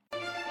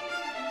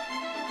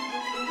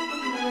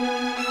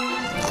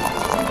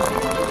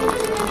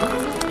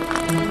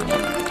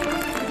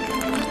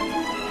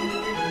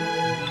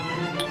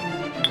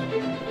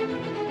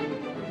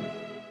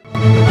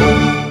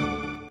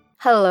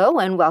Hello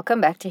and welcome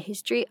back to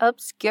History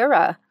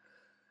Obscura.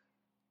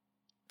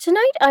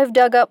 Tonight I've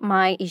dug up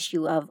my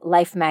issue of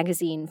Life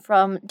magazine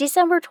from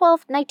December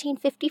 12,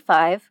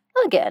 1955,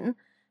 again,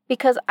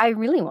 because I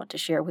really want to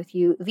share with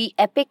you The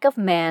Epic of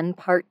Man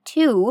Part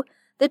 2,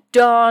 The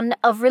Dawn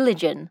of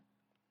Religion.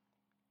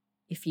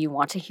 If you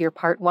want to hear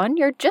Part 1,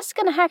 you're just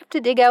going to have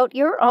to dig out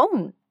your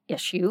own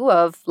issue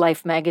of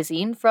Life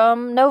magazine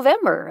from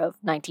November of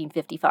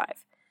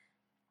 1955.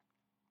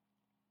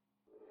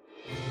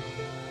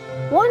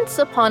 Once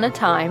upon a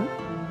time,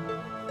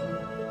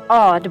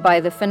 awed by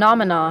the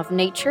phenomena of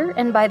nature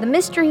and by the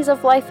mysteries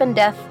of life and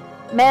death,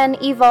 man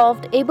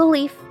evolved a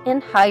belief in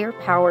higher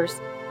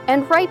powers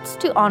and rights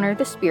to honor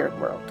the spirit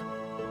world.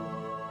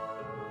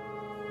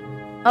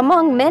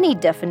 Among many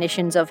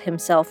definitions of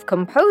himself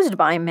composed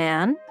by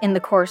man in the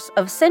course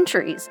of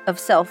centuries of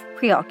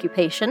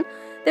self-preoccupation,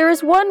 there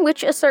is one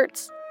which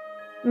asserts,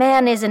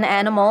 man is an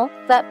animal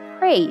that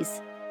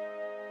prays.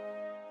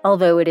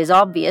 Although it is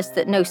obvious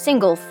that no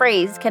single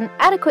phrase can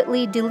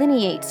adequately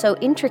delineate so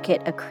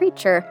intricate a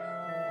creature,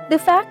 the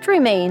fact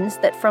remains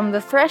that from the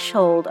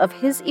threshold of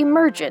his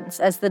emergence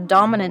as the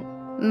dominant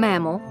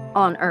mammal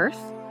on Earth,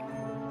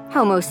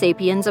 Homo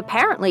sapiens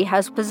apparently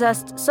has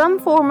possessed some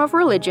form of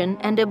religion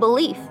and a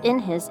belief in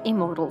his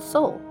immortal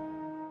soul.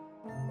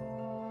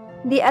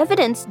 The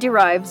evidence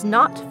derives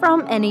not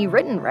from any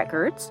written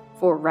records,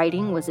 for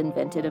writing was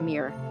invented a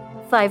mere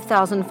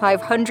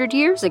 5,500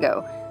 years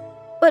ago,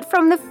 but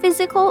from the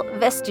physical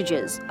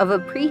vestiges of a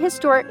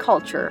prehistoric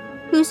culture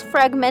whose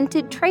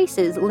fragmented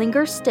traces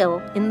linger still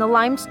in the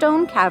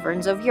limestone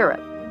caverns of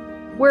Europe,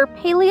 where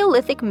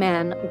Paleolithic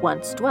man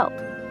once dwelt.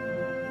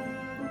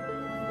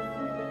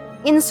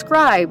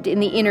 Inscribed in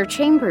the inner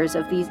chambers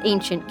of these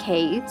ancient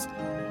caves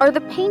are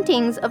the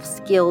paintings of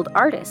skilled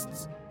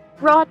artists,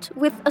 wrought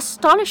with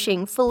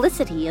astonishing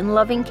felicity and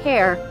loving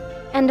care,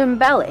 and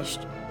embellished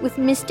with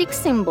mystic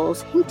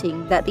symbols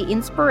hinting that the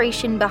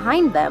inspiration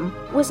behind them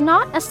was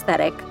not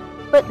aesthetic,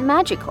 but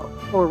magical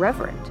or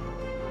reverent.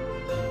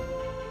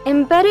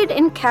 Embedded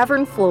in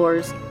cavern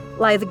floors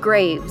lie the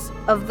graves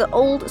of the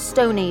old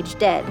Stone Age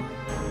dead,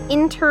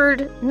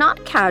 interred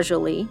not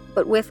casually,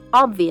 but with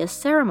obvious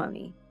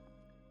ceremony.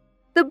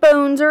 The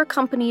bones are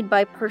accompanied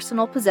by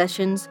personal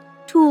possessions,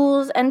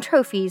 tools, and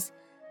trophies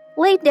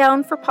laid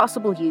down for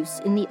possible use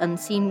in the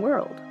unseen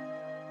world.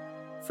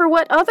 For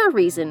what other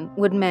reason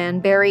would man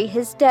bury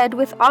his dead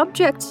with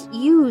objects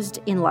used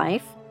in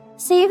life,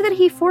 save that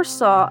he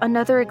foresaw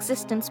another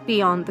existence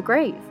beyond the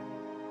grave?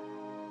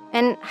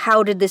 And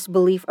how did this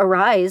belief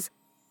arise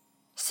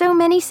so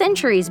many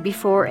centuries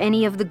before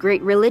any of the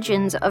great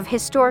religions of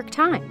historic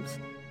times?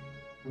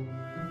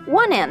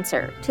 One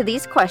answer to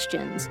these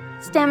questions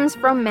stems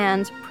from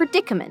man's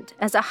predicament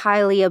as a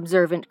highly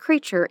observant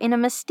creature in a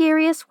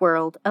mysterious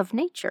world of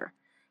nature.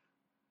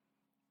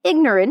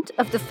 Ignorant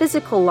of the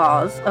physical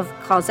laws of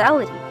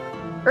causality,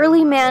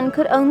 early man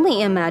could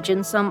only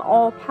imagine some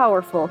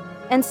all-powerful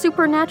and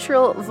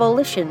supernatural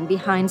volition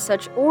behind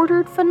such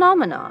ordered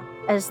phenomena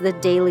as the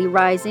daily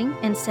rising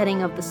and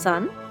setting of the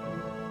sun,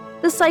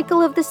 the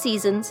cycle of the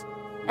seasons,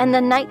 and the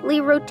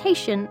nightly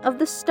rotation of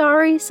the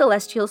starry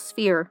celestial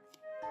sphere.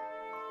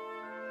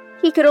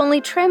 He could only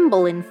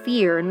tremble in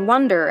fear and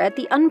wonder at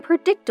the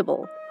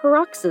unpredictable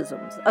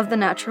paroxysms of the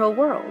natural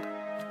world.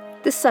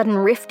 The sudden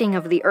rifting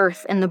of the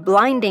earth and the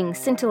blinding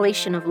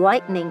scintillation of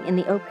lightning in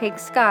the opaque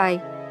sky.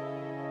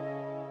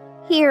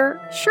 Here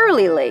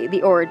surely lay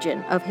the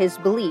origin of his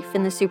belief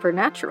in the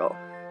supernatural.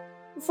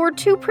 For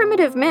to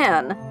primitive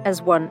man,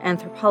 as one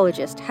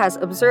anthropologist has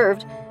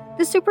observed,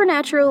 the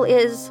supernatural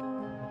is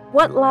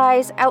what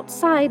lies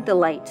outside the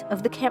light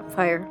of the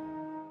campfire.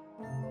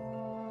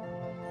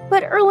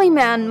 But early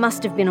man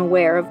must have been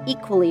aware of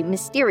equally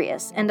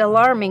mysterious and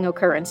alarming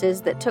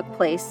occurrences that took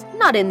place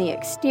not in the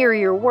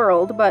exterior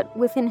world, but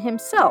within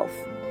himself.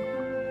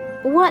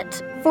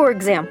 What, for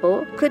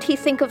example, could he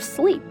think of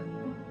sleep?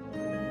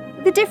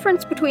 The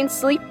difference between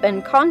sleep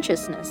and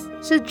consciousness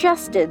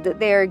suggested that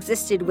there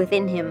existed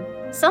within him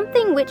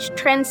something which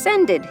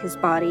transcended his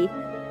body,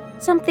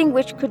 something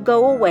which could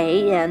go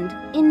away and,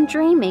 in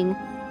dreaming,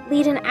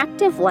 lead an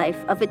active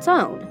life of its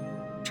own,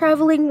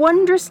 traveling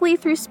wondrously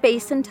through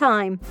space and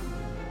time.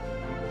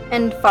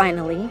 And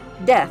finally,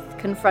 death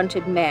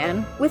confronted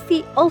man with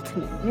the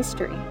ultimate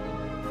mystery.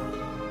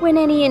 When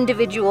any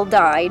individual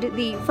died,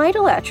 the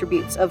vital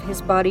attributes of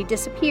his body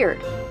disappeared.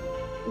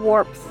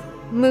 Warmth,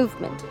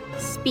 movement,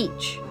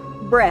 speech,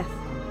 breath,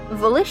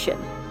 volition.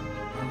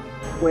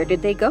 Where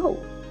did they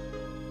go?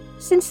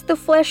 Since the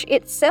flesh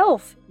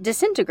itself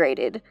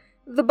disintegrated,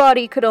 the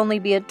body could only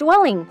be a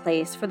dwelling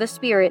place for the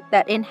spirit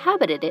that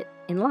inhabited it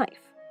in life.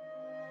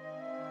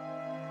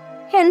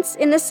 Hence,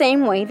 in the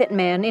same way that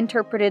man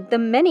interpreted the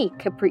many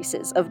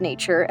caprices of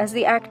nature as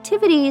the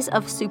activities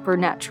of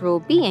supernatural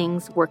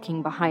beings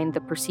working behind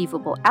the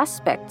perceivable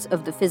aspects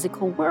of the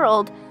physical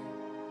world,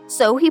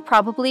 so he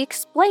probably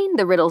explained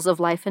the riddles of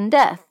life and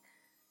death,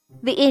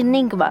 the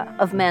enigma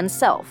of man's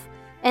self,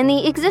 and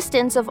the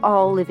existence of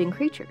all living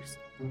creatures.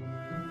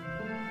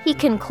 He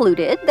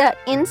concluded that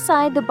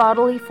inside the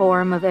bodily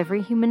form of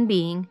every human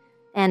being,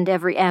 and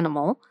every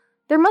animal,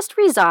 there must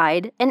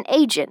reside an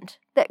agent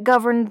that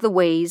governed the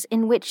ways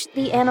in which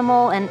the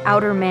animal and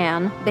outer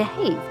man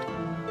behaved.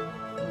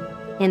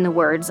 In the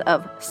words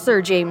of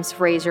Sir James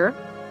Frazer,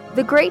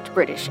 the great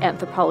British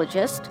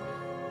anthropologist,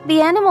 the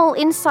animal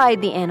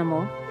inside the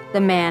animal, the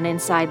man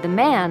inside the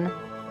man,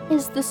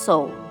 is the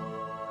soul.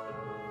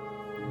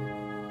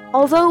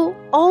 Although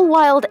all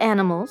wild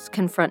animals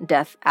confront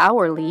death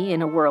hourly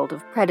in a world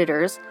of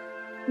predators,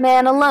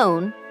 man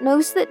alone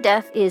knows that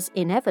death is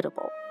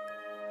inevitable.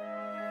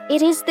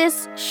 It is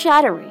this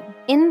shattering,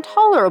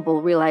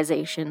 intolerable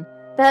realization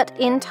that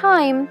in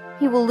time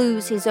he will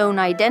lose his own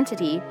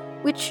identity,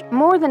 which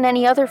more than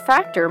any other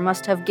factor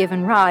must have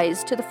given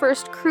rise to the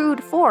first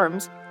crude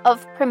forms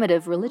of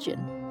primitive religion.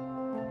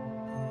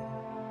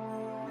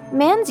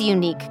 Man's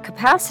unique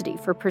capacity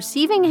for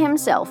perceiving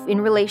himself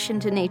in relation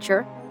to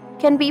nature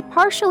can be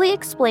partially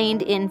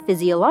explained in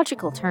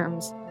physiological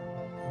terms.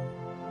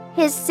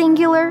 His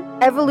singular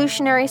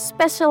evolutionary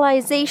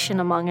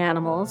specialization among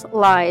animals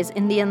lies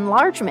in the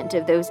enlargement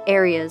of those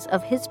areas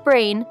of his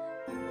brain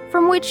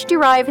from which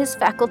derive his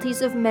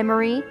faculties of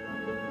memory,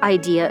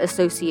 idea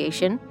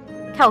association,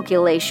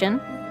 calculation,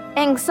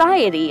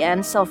 anxiety,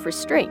 and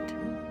self-restraint.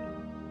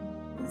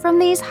 From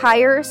these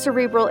higher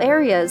cerebral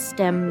areas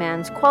stem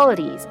man's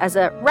qualities as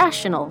a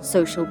rational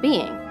social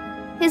being,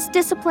 his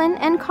discipline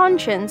and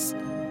conscience,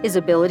 his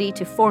ability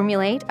to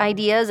formulate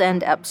ideas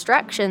and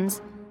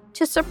abstractions,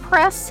 to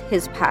suppress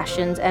his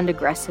passions and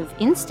aggressive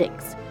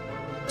instincts,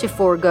 to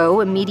forego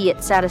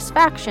immediate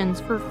satisfactions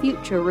for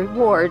future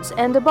rewards,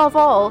 and above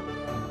all,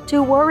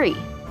 to worry.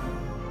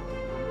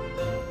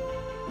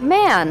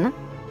 Man,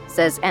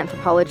 says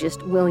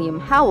anthropologist William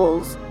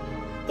Howells,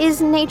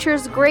 is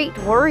nature's great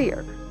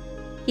worrier.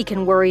 He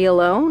can worry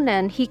alone,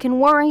 and he can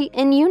worry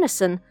in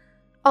unison,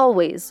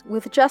 always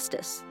with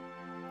justice.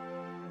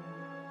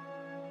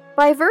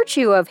 By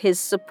virtue of his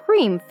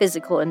supreme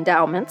physical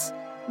endowments,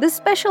 the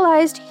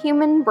specialized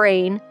human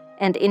brain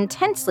and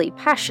intensely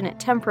passionate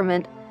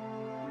temperament,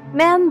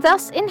 man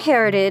thus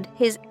inherited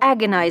his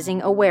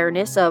agonizing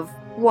awareness of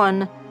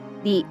 1.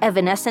 The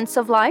evanescence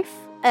of life,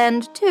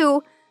 and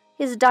 2.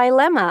 His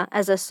dilemma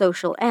as a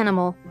social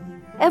animal,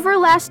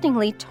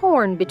 everlastingly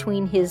torn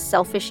between his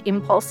selfish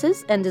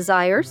impulses and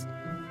desires,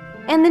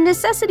 and the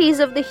necessities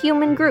of the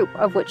human group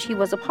of which he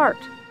was a part.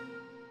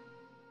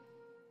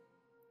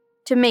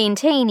 To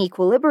maintain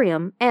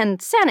equilibrium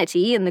and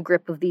sanity in the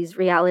grip of these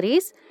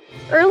realities,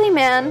 early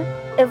man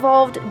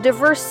evolved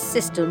diverse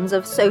systems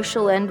of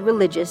social and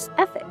religious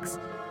ethics,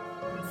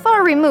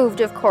 far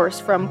removed, of course,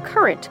 from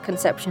current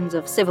conceptions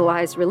of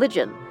civilized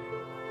religion.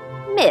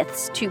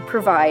 Myths to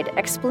provide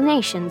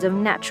explanations of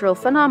natural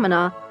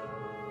phenomena,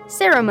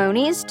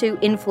 ceremonies to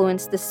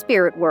influence the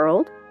spirit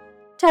world,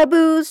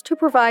 taboos to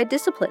provide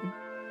discipline.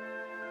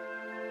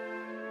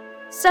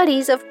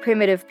 Studies of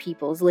primitive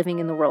peoples living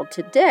in the world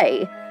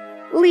today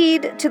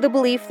lead to the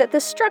belief that the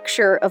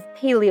structure of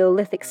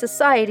Paleolithic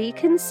society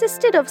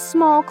consisted of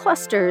small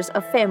clusters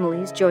of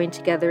families joined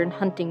together in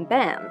hunting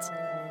bands.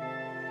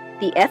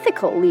 The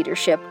ethical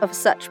leadership of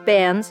such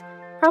bands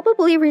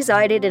probably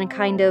resided in a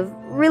kind of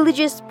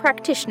religious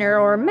practitioner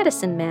or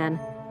medicine man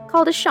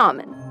called a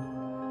shaman,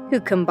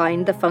 who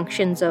combined the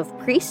functions of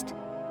priest,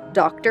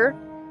 doctor,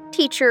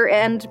 teacher,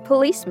 and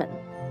policeman.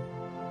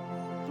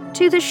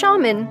 To the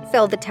shaman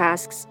fell the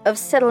tasks of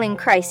settling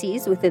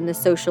crises within the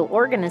social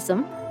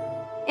organism,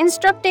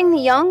 instructing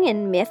the young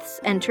in myths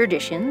and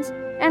traditions,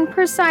 and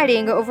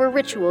presiding over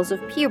rituals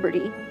of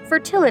puberty,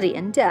 fertility,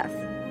 and death.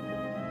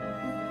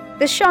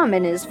 The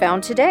shaman is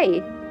found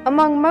today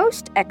among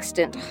most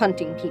extant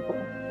hunting people.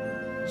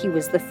 He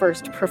was the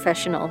first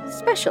professional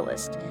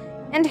specialist,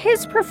 and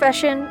his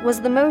profession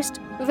was the most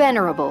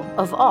venerable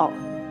of all.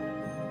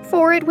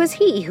 For it was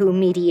he who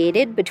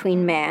mediated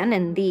between man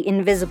and the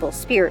invisible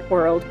spirit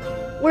world,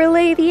 where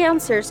lay the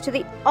answers to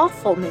the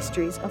awful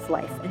mysteries of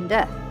life and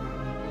death.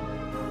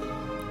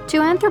 To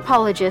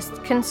anthropologists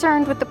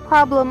concerned with the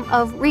problem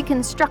of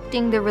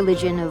reconstructing the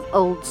religion of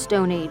Old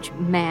Stone Age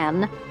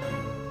man,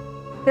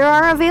 there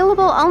are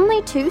available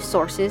only 2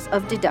 sources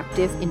of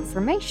deductive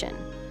information.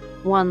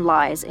 One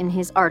lies in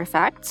his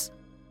artifacts,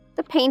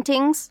 the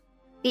paintings,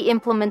 the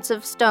implements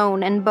of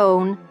stone and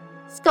bone,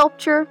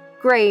 sculpture,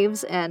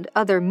 graves, and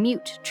other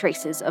mute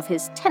traces of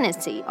his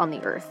tenancy on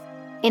the earth,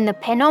 in the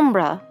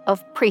penumbra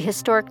of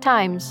prehistoric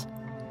times.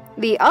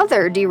 The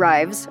other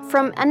derives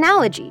from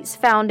analogies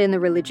found in the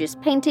religious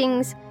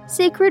paintings,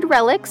 sacred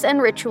relics,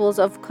 and rituals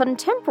of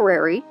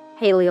contemporary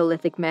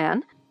Paleolithic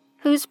man,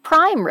 whose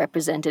prime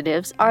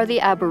representatives are the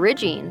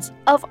Aborigines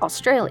of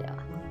Australia.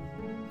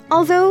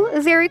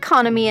 Although their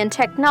economy and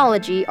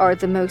technology are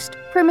the most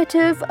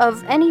primitive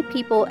of any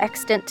people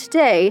extant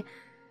today,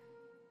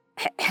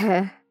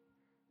 the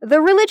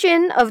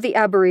religion of the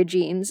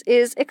Aborigines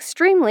is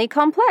extremely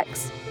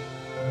complex.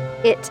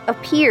 It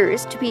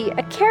appears to be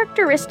a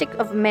characteristic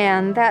of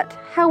man that,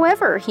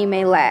 however he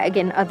may lag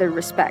in other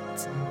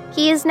respects,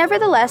 he is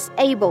nevertheless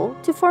able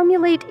to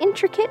formulate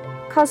intricate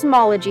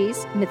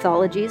cosmologies,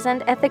 mythologies,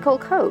 and ethical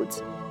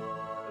codes.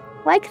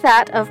 Like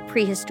that of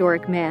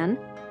prehistoric man,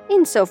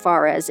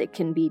 insofar as it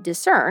can be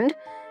discerned,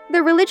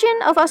 the religion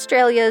of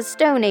Australia's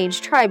Stone Age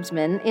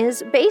tribesmen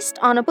is based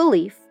on a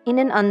belief in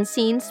an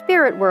unseen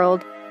spirit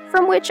world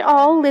from which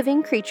all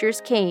living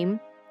creatures came,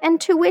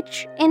 and to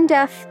which, in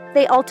death,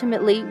 they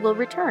ultimately will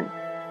return.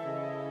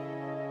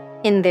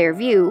 In their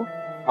view,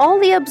 all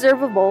the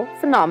observable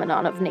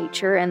phenomenon of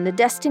nature and the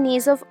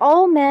destinies of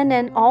all men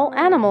and all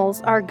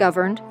animals are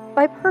governed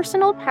by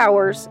personal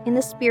powers in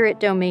the spirit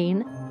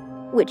domain,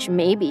 which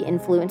may be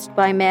influenced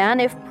by man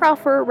if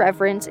proper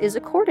reverence is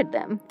accorded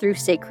them through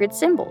sacred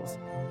symbols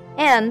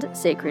and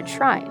sacred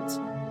shrines.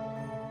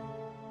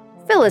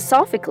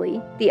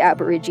 Philosophically, the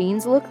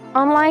Aborigines look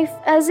on life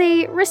as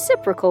a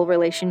reciprocal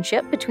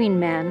relationship between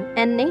man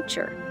and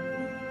nature.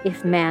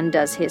 If man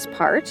does his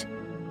part,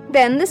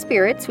 then the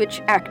spirits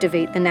which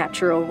activate the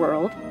natural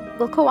world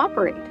will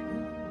cooperate.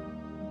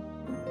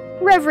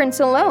 Reverence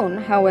alone,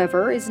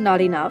 however, is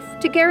not enough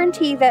to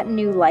guarantee that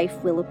new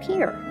life will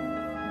appear.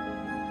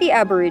 The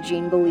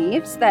Aborigine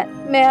believes that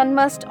man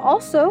must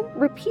also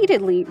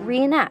repeatedly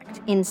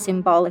reenact in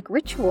symbolic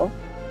ritual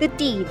the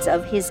deeds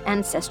of his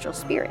ancestral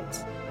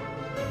spirits.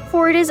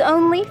 For it is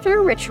only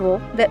through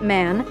ritual that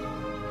man,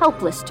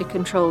 helpless to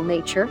control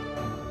nature,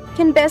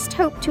 can best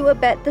hope to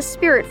abet the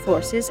spirit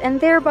forces and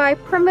thereby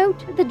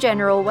promote the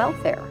general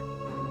welfare.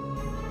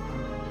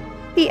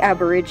 The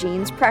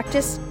Aborigines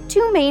practice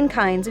two main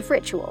kinds of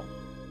ritual: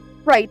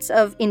 rites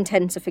of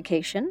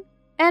intensification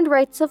and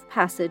rites of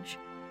passage.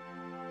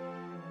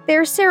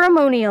 Their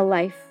ceremonial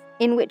life,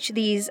 in which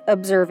these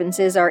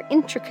observances are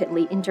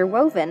intricately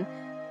interwoven,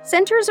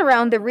 centers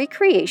around the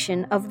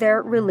recreation of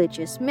their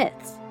religious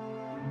myths.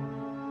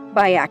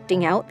 By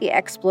acting out the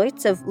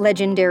exploits of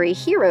legendary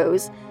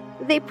heroes,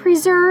 they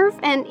preserve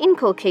and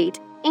inculcate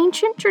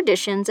ancient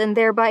traditions and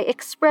thereby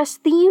express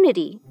the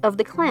unity of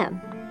the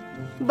clan.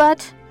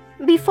 But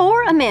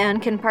before a man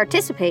can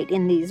participate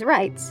in these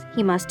rites,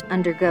 he must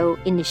undergo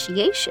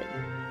initiation,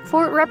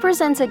 for it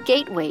represents a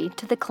gateway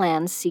to the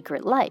clan's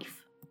secret life.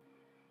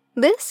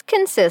 This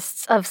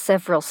consists of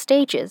several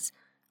stages,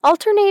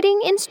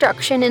 alternating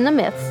instruction in the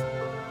myths,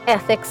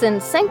 ethics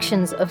and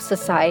sanctions of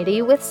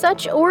society with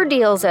such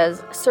ordeals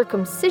as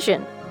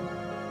circumcision,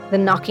 the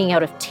knocking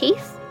out of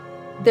teeth,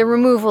 the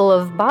removal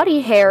of body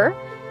hair,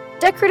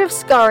 decorative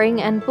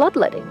scarring, and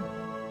bloodletting.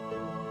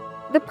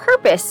 The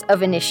purpose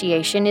of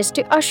initiation is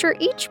to usher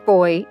each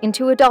boy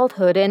into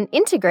adulthood and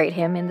integrate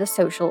him in the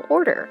social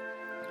order.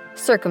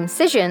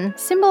 Circumcision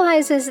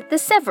symbolizes the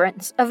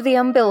severance of the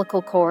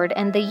umbilical cord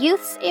and the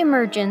youth's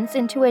emergence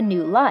into a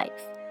new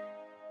life.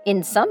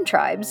 In some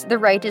tribes, the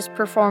rite is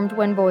performed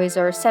when boys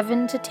are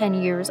 7 to 10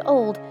 years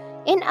old,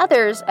 in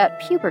others at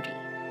puberty.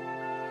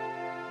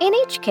 In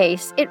each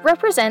case, it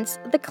represents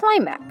the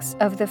climax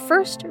of the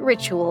first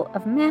ritual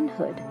of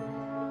manhood.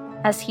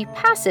 As he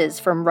passes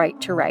from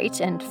rite to rite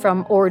and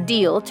from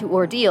ordeal to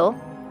ordeal,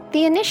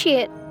 the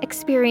initiate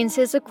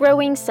experiences a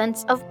growing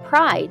sense of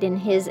pride in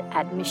his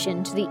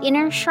admission to the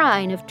inner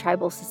shrine of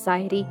tribal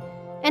society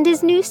and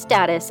his new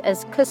status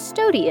as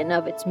custodian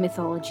of its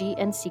mythology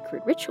and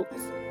secret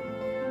rituals.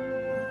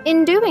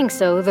 In doing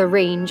so, the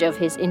range of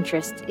his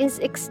interest is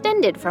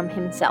extended from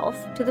himself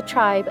to the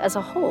tribe as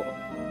a whole.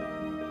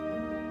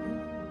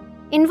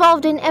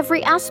 Involved in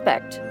every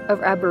aspect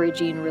of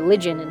Aborigine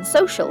religion and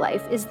social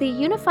life is the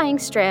unifying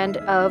strand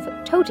of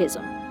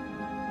totemism.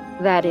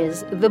 That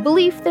is, the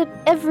belief that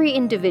every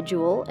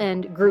individual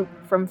and group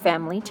from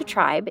family to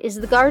tribe is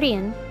the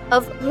guardian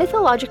of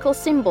mythological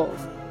symbols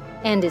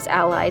and is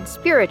allied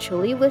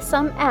spiritually with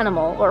some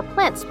animal or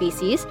plant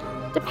species,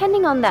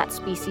 depending on that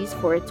species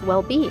for its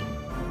well-being.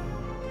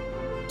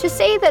 To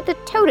say that the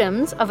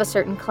totems of a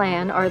certain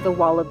clan are the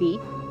wallaby,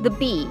 the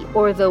bee,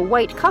 or the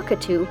white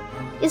cockatoo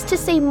is to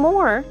say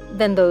more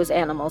than those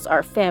animals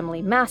are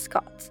family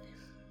mascots.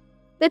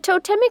 The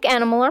totemic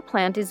animal or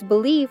plant is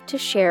believed to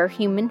share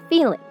human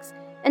feelings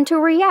and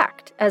to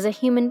react as a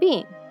human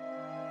being.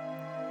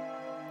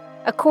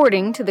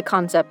 According to the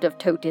concept of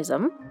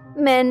totemism,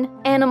 men,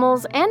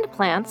 animals, and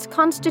plants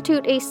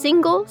constitute a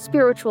single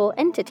spiritual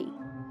entity.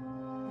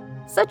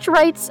 Such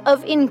rites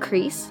of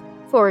increase,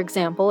 for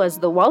example as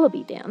the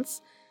wallaby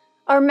dance,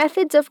 are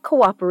methods of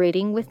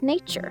cooperating with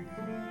nature.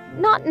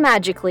 Not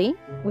magically,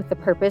 with the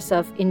purpose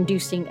of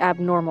inducing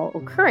abnormal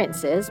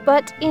occurrences,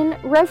 but in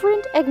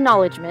reverent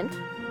acknowledgement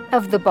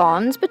of the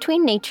bonds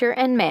between nature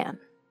and man.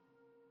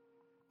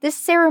 This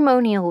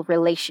ceremonial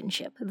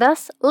relationship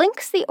thus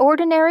links the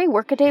ordinary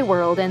workaday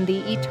world and the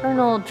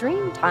eternal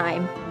dream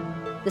time,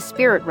 the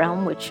spirit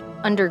realm which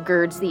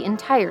undergirds the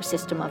entire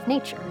system of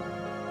nature.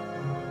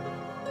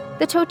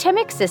 The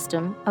totemic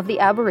system of the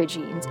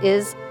Aborigines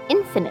is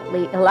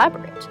infinitely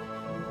elaborate.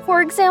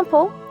 For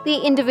example, the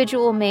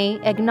individual may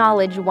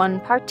acknowledge one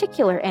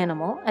particular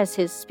animal as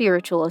his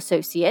spiritual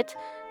associate,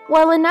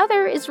 while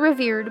another is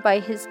revered by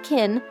his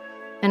kin,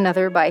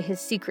 another by his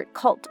secret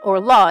cult or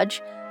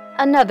lodge,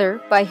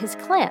 another by his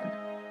clan.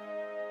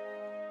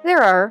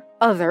 There are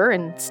other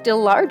and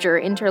still larger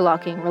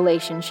interlocking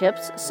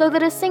relationships so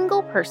that a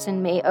single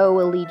person may owe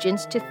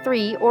allegiance to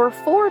 3 or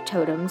 4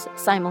 totems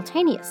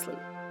simultaneously.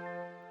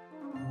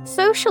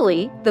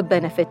 Socially, the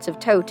benefits of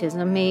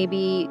totemism may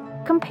be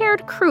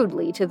compared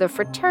crudely to the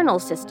fraternal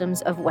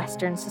systems of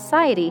Western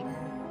society.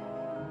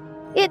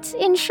 It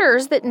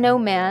ensures that no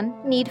man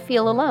need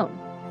feel alone.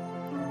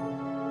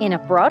 In a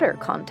broader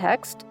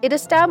context, it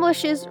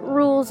establishes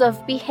rules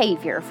of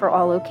behavior for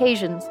all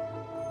occasions.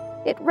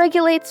 It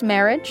regulates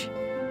marriage,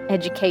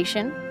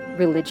 education,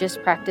 religious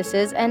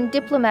practices, and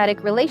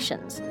diplomatic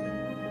relations.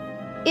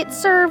 It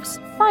serves,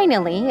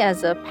 finally,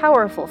 as a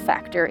powerful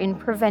factor in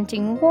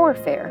preventing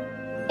warfare,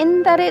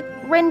 in that it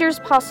renders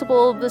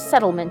possible the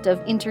settlement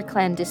of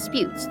interclan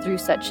disputes through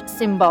such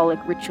symbolic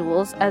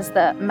rituals as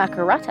the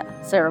Makarata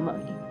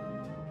ceremony.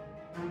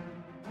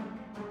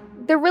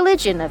 The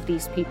religion of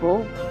these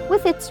people,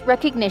 with its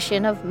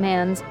recognition of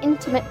man's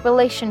intimate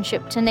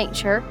relationship to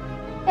nature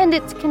and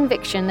its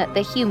conviction that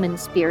the human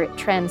spirit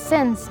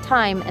transcends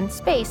time and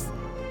space,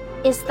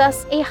 is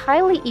thus a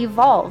highly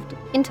evolved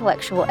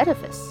intellectual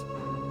edifice.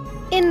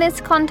 In this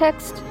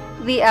context,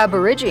 the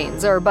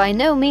Aborigines are by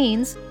no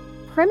means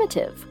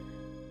primitive.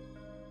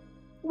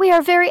 We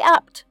are very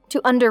apt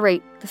to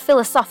underrate the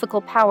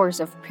philosophical powers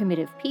of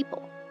primitive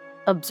people,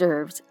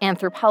 observes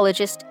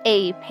anthropologist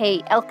A.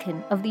 Pay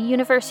Elkin of the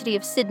University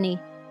of Sydney.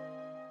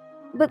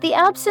 But the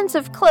absence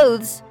of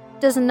clothes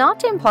does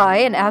not imply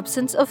an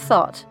absence of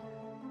thought.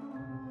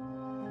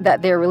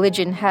 That their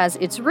religion has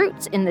its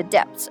roots in the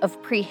depths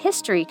of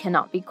prehistory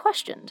cannot be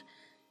questioned,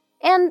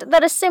 and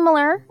that a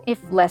similar, if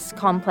less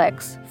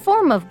complex,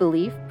 form of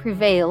belief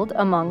prevailed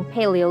among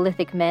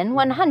Paleolithic men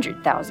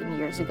 100,000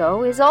 years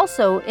ago is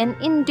also an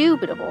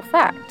indubitable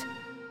fact.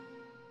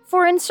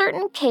 For in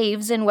certain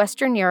caves in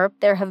Western Europe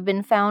there have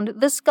been found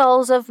the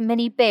skulls of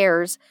many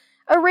bears,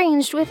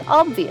 arranged with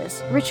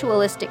obvious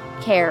ritualistic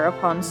care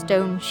upon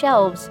stone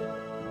shelves.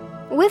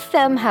 With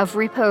them have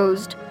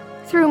reposed,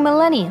 through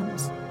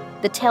millenniums,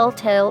 the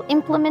telltale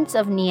implements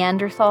of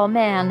Neanderthal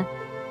man,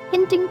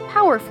 hinting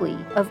powerfully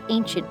of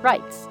ancient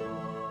rites.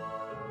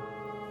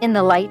 In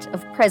the light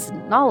of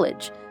present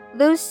knowledge,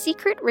 those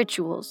secret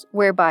rituals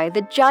whereby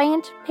the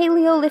giant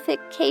Paleolithic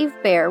cave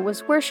bear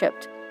was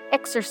worshipped,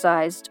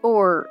 exorcised,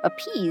 or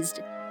appeased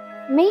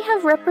may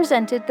have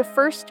represented the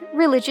first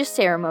religious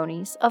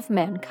ceremonies of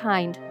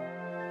mankind.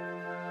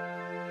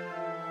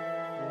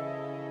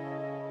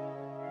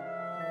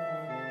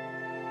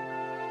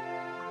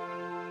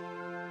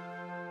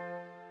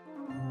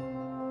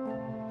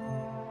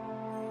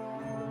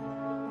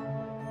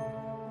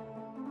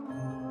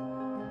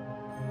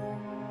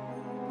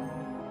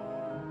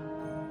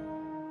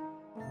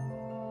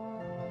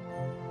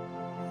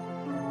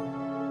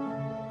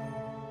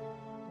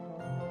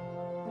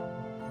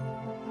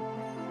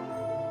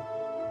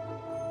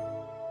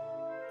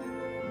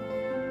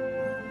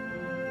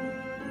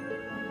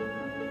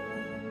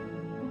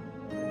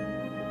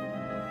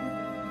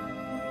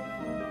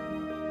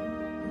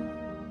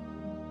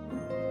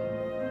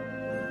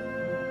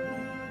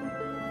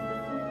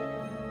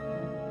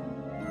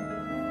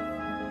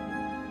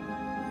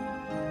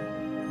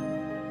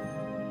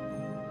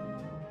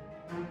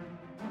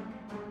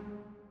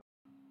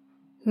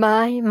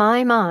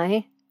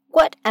 My,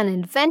 what an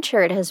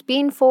adventure it has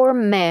been for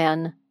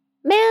man.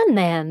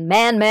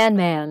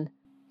 Man.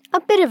 A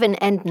bit of an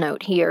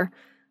endnote here.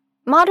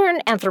 Modern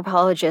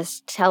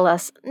anthropologists tell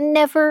us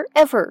never,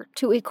 ever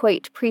to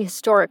equate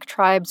prehistoric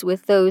tribes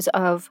with those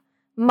of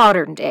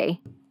modern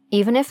day,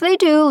 even if they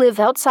do live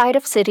outside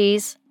of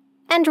cities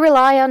and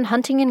rely on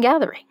hunting and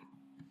gathering.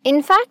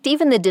 In fact,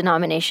 even the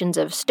denominations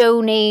of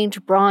Stone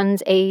Age,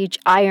 Bronze Age,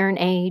 Iron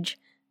Age,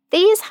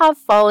 these have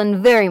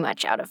fallen very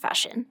much out of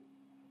fashion.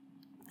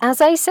 As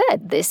I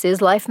said, this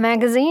is Life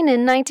magazine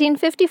in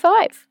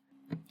 1955.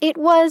 It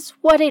was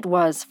what it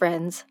was,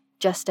 friends,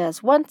 just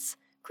as once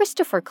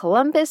Christopher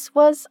Columbus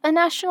was a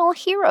national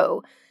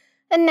hero,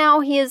 and now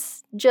he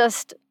is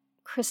just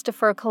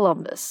Christopher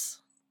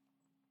Columbus.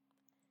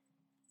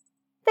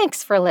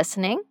 Thanks for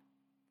listening.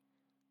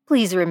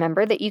 Please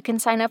remember that you can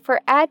sign up for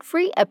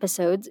ad-free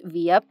episodes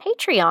via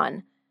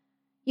Patreon.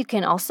 You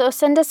can also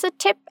send us a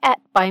tip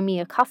at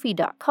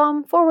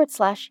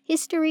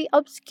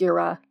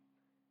buymeacoffee.com/historyobscura.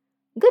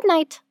 Good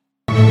night.